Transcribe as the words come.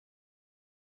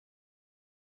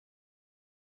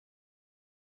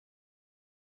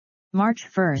March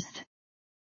 1st.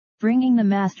 Bringing the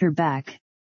Master back.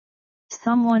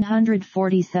 Psalm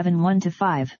 147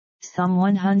 1-5, Psalm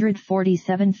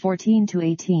 147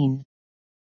 14-18.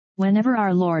 Whenever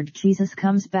our Lord Jesus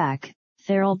comes back,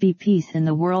 there'll be peace in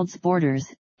the world's borders,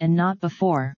 and not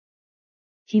before.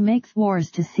 He makes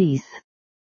wars to cease.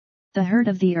 The hurt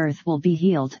of the earth will be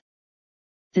healed.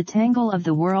 The tangle of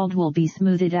the world will be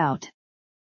smoothed out.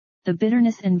 The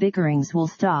bitterness and bickerings will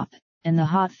stop, and the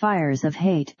hot fires of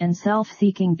hate and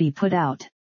self-seeking be put out.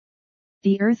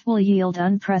 The earth will yield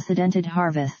unprecedented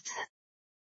harvests.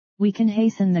 We can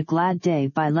hasten the glad day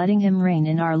by letting Him reign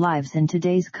in our lives in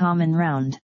today's common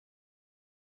round.